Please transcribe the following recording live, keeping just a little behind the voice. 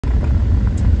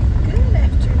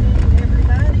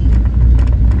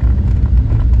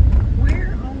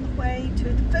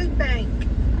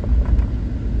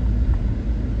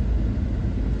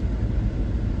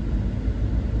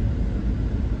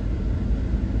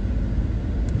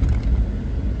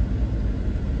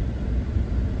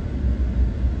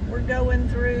going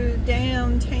through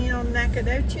downtown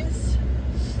Nacogdoches.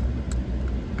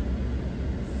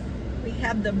 We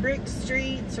have the brick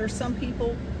streets, or some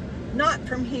people not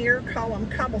from here call them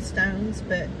cobblestones,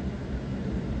 but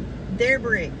they're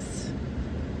bricks.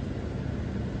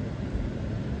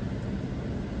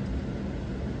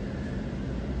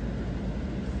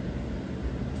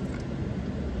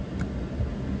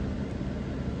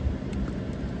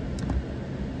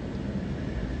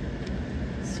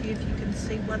 See if you can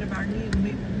see one of our new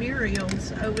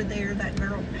murals over there that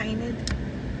girl painted.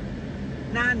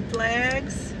 9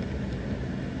 Flags.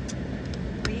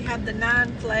 We have the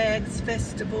 9 Flags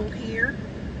Festival here.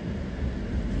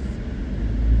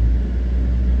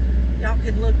 Y'all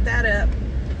could look that up.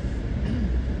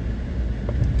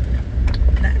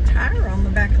 That tire on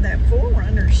the back of that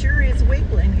 4Runner sure is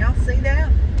wiggling. Y'all see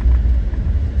that?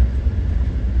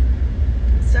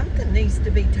 Something needs to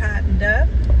be tightened up.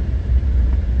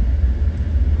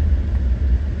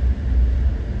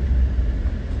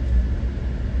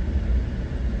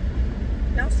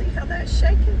 Y'all see how that's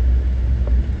shaking?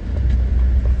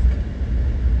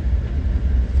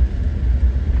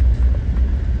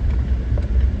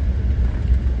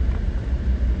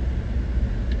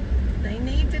 They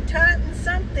need to tighten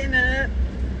something up.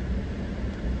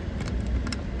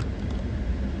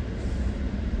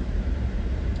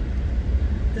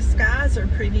 The skies are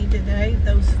pretty today.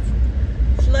 Those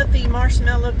fluffy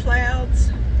marshmallow clouds.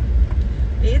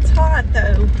 It's hot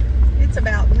though. It's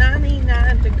about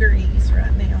 99 degrees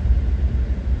right now.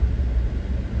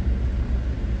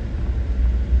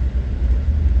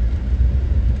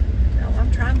 Well,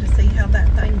 I'm trying to see how that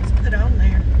thing was put on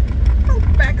there. On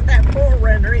the back of that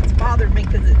 4Runner, it's bothered me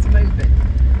because it's moving.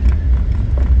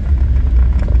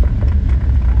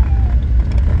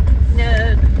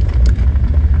 No,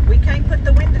 we can't put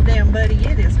the window down, buddy.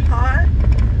 It is hot,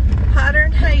 hotter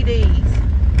than Hades.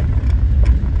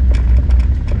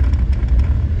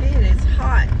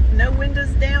 Hot. No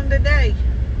windows down today.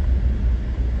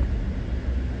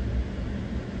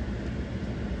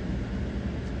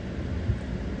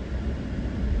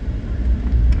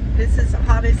 This is the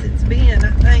hottest it's been,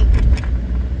 I think.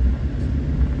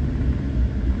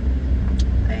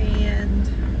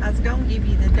 And I was going to give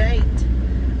you the date.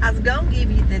 I was going to give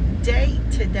you the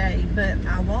date today, but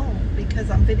I won't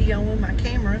because I'm videoing with my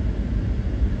camera.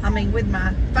 I mean, with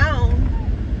my phone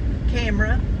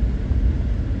camera.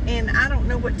 And I don't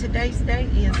know what today's date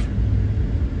is.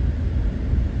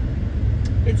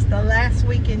 It's the last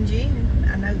week in June.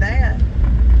 I know that.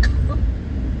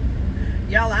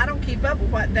 Y'all, I don't keep up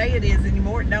with what day it is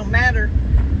anymore. It don't matter.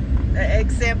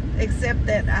 Except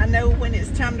that I know when it's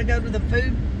time to go to the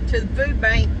food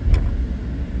bank.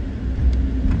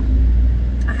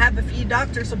 I have a few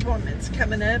doctor's appointments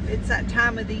coming up. It's that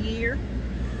time of the year.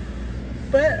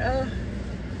 But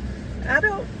I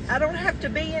don't have to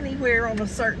be anywhere on a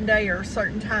certain day or a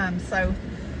certain time, so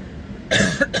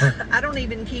I don't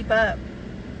even keep up.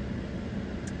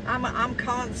 I'm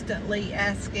constantly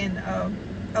asking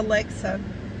Alexa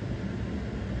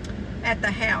at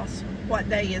the house, what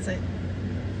day is it?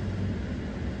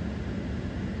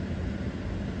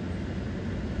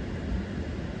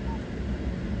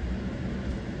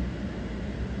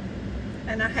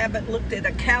 And I haven't looked at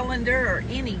a calendar or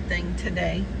anything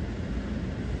today.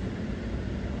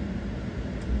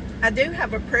 I do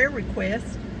have a prayer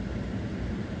request.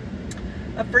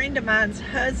 A friend of mine's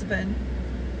husband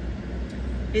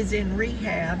is in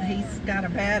rehab. He's got a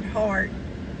bad heart.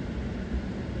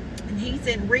 And he's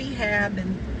in rehab,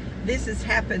 and this has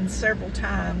happened several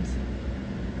times.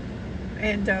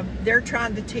 And they're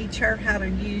trying to teach her how to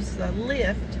use the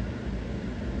lift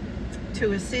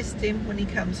to assist him when he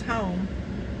comes home.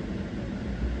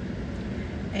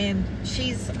 And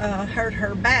she's hurt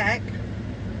her back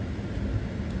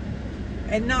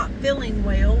and not feeling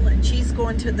well, and she's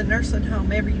going to the nursing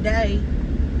home every day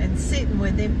and sitting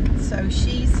with him. So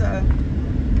she's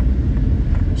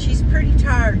pretty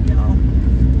tired, y'all.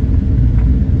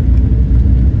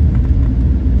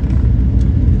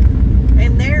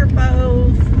 And they're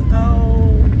both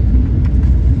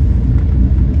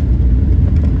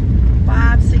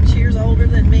 5-6 years older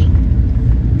than me,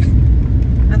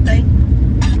 I think.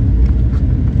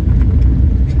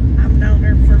 I've known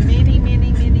her for many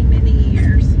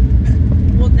years.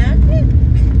 Well, nothing.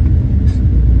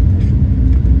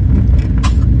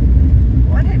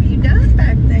 What have you done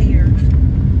back there?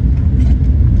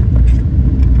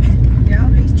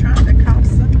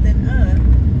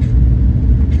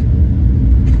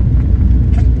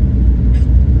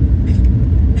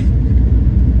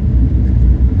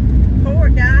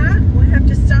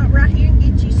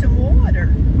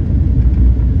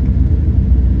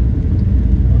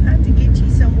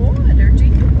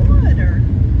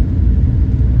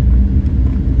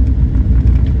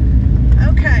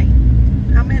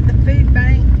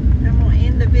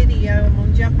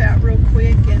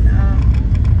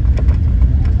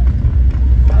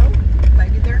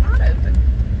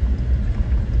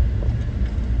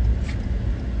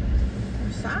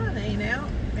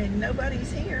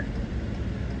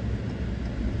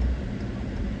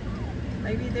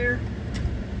 Maybe they're...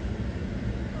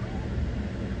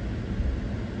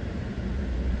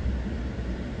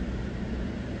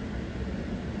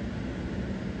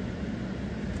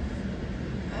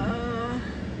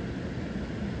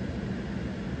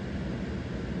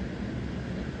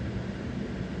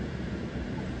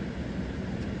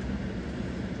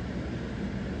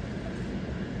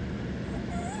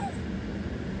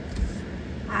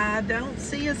 I don't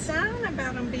see a sign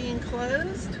about them being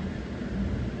closed.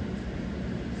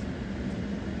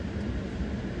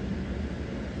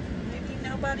 Maybe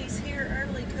nobody's here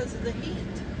early because of the heat.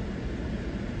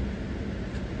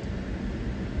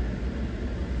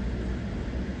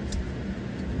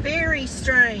 Very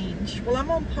strange. Well, I'm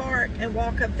gonna park and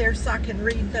walk up there so I can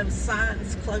read those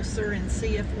signs closer and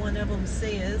see if one of them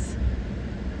says.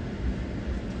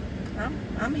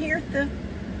 I'm here at the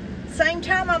same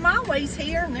time I'm always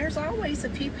here, and there's always a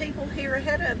few people here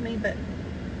ahead of me, but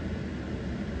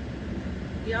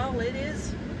y'all, it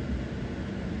is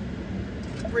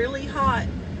really hot.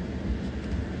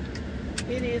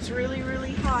 It is really,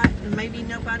 really hot, and maybe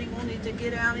nobody wanted to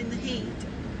get out in the heat.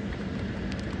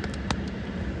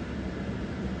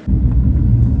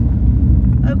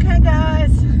 Okay,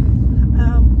 guys,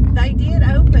 they did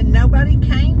open. Nobody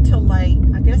came till late.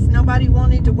 I guess nobody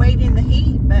wanted to wait in the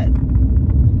heat, but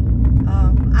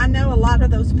I know a lot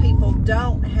of those people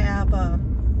don't have a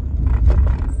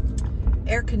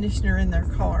air conditioner in their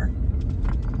car,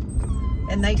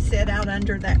 and they sit out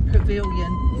under that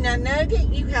pavilion. Now,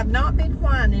 Nugget, you have not been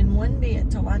whining one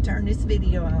bit till I turn this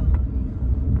video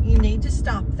on. You need to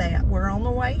stop that. We're on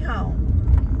the way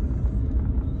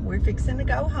home. We're fixing to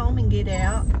go home and get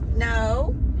out.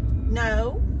 No,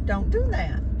 don't do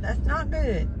that. That's not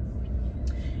good.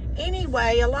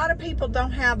 Anyway, a lot of people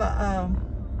don't have a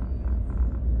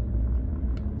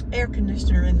air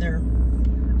conditioner in their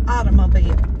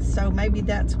automobile, so maybe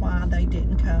that's why they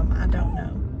didn't come. I don't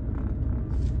know,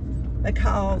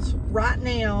 because right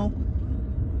now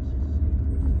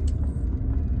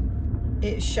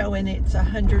it's showing it's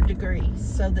 100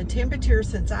 degrees, so the temperature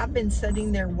since I've been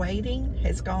sitting there waiting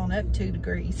has gone up 2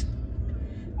 degrees,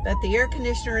 but the air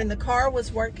conditioner in the car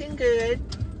was working good,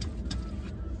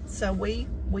 so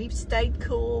we've stayed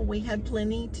cool. We had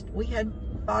plenty we had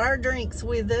bought our drinks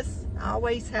with us. I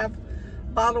always have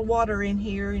bottled water in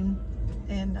here, and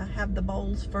I have the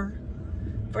bowls for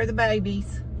the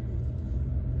babies,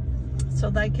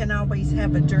 so they can always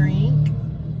have a drink.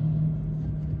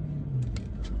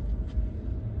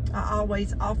 I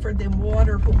always offer them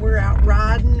water when we're out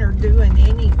riding or doing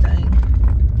anything.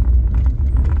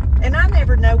 And I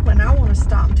never know when I want to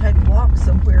stop and take a walk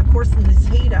somewhere. Of course, in this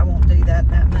heat, I won't do that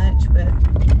much, but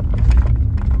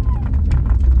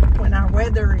when our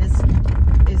weather is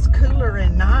cooler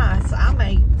and nice, I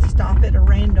may stop at a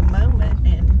random moment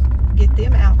and get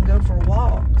them out and go for a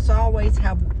walk. So I always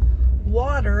have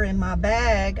water in my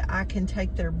bag. I can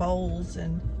take their bowls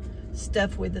and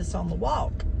stuff with us on the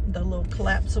walk, the little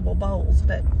collapsible bowls.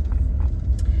 But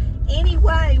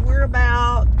anyway, we're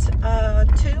about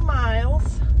 2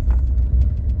 miles.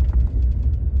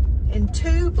 In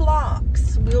 2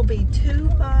 blocks, we'll be 2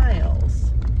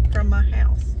 miles from my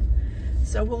house.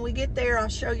 So when we get there, I'll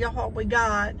show you what we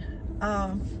got.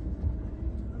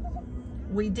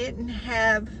 We didn't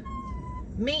have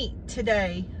meat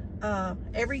today.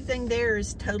 Everything there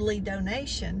is totally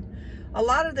donation. A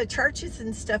lot of the churches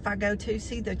and stuff I go to,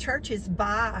 see, the churches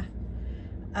buy,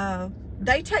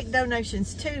 they take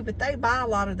donations too, but they buy a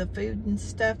lot of the food and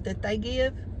stuff that they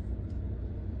give.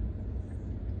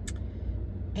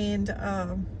 And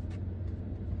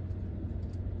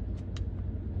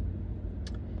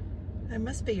there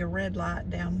must be a red light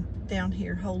down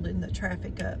here holding the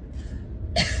traffic up.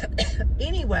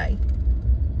 Anyway,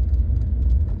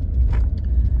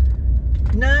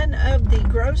 none of the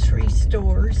grocery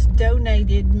stores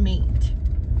donated meat.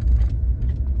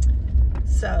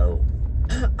 So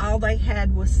all they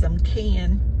had was some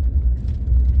canned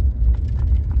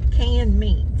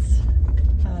meats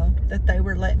that they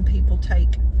were letting people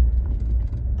take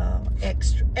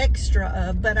extra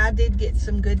of. But I did get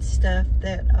some good stuff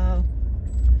that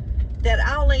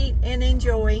I'll eat and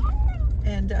enjoy,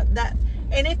 and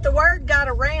and if the word got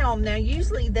around, now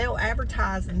usually they'll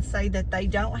advertise and say that they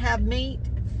don't have meat,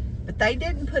 but they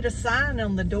didn't put a sign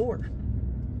on the door.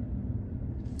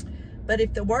 But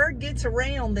if the word gets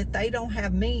around that they don't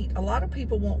have meat, a lot of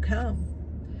people won't come.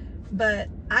 But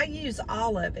I use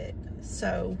all of it,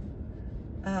 so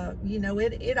you know,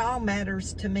 it all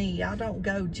matters to me. I don't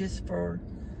go just for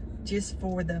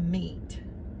the meat.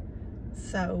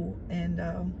 So, and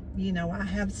you know, I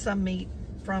have some meat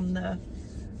from the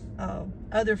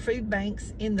other food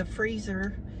banks in the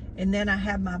freezer, And then I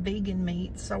have my vegan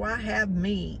meat, so I have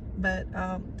meat. But,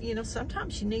 you know,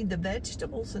 sometimes you need the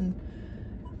vegetables and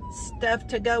stuff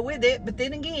to go with it. But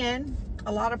then again,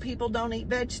 a lot of people don't eat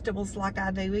vegetables like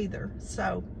I do either.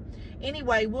 So,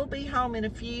 anyway, we'll be home in a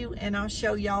few, and I'll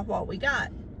show y'all what we got.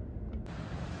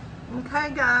 Okay,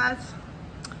 guys,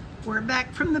 we're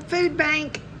back from the food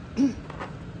bank.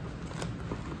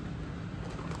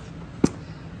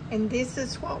 And this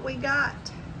is what we got.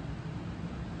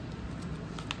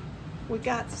 We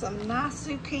got some nice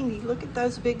zucchini. Look at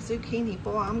those big zucchini.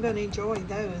 Boy, I'm going to enjoy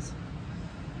those.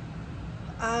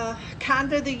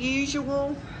 Kind of the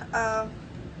usual.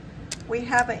 We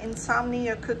have an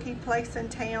insomnia cookie place in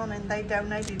town, and they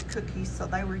donated cookies, so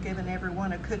they were giving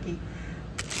everyone a cookie.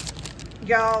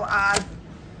 Y'all, I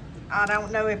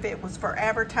don't know if it was for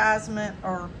advertisement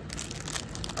or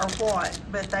what,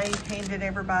 but they handed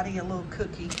everybody a little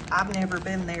cookie. I've never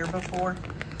been there before.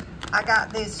 I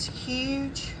got this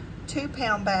huge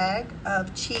 2-pound bag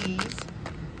of cheese.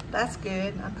 That's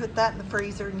good. I put that in the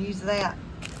freezer and use that.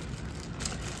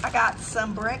 I got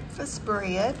some breakfast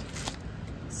bread,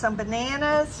 some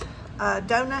bananas,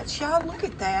 donuts. Y'all, look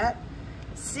at that.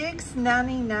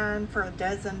 $6.99 for a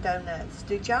dozen donuts.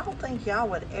 Did y'all think y'all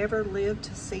would ever live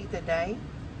to see the day?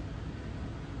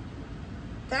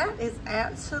 That is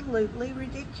absolutely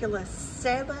ridiculous.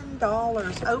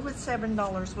 $7, over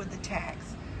 $7 with the tax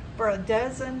for a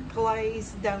dozen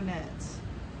glazed donuts.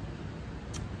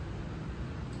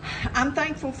 I'm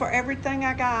thankful for everything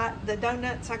I got. The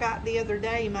donuts I got the other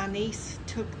day, my niece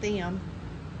took them.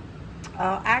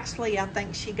 Actually, I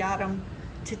think she got them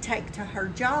to take to her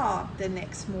job the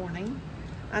next morning.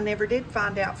 I never did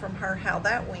find out from her how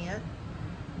that went,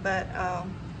 but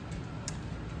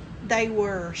they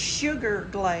were sugar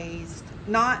glazed,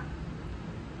 not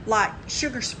like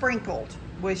sugar sprinkled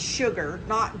with sugar,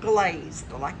 not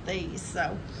glazed like these.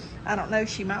 So I don't know,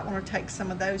 she might want to take some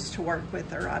of those to work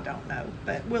with her. I don't know,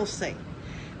 but we'll see.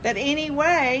 But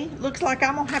anyway, looks like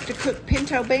I'm gonna have to cook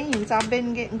pinto beans. I've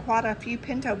been getting quite a few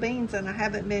pinto beans, and I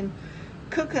haven't been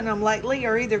cooking them lately,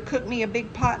 or either cook me a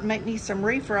big pot and make me some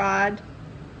refried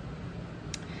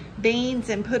beans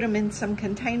and put them in some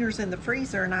containers in the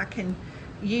freezer, and I can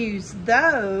use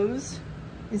those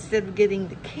instead of getting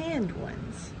the canned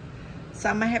ones. So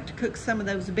I may have to cook some of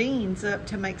those beans up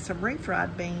to make some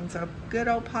refried beans. A good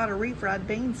old pot of refried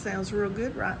beans sounds real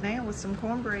good right now with some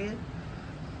cornbread.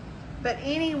 But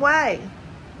anyway,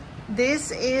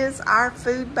 this is our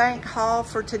food bank haul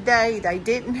for today. They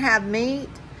didn't have meat,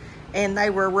 and they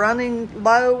were running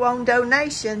low on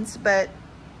donations, but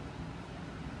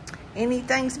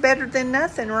anything's better than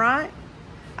nothing, right?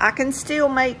 I can still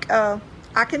make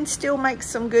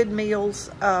some good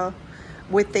meals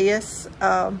with this.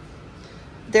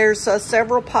 There's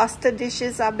several pasta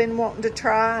dishes I've been wanting to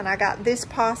try, and I got this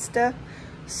pasta.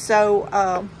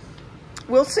 So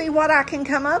we'll see what I can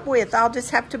come up with. I'll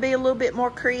just have to be a little bit more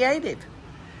creative.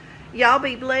 Y'all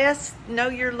be blessed. Know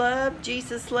you're loved.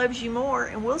 Jesus loves you more.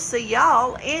 And we'll see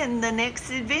y'all in the next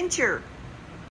adventure.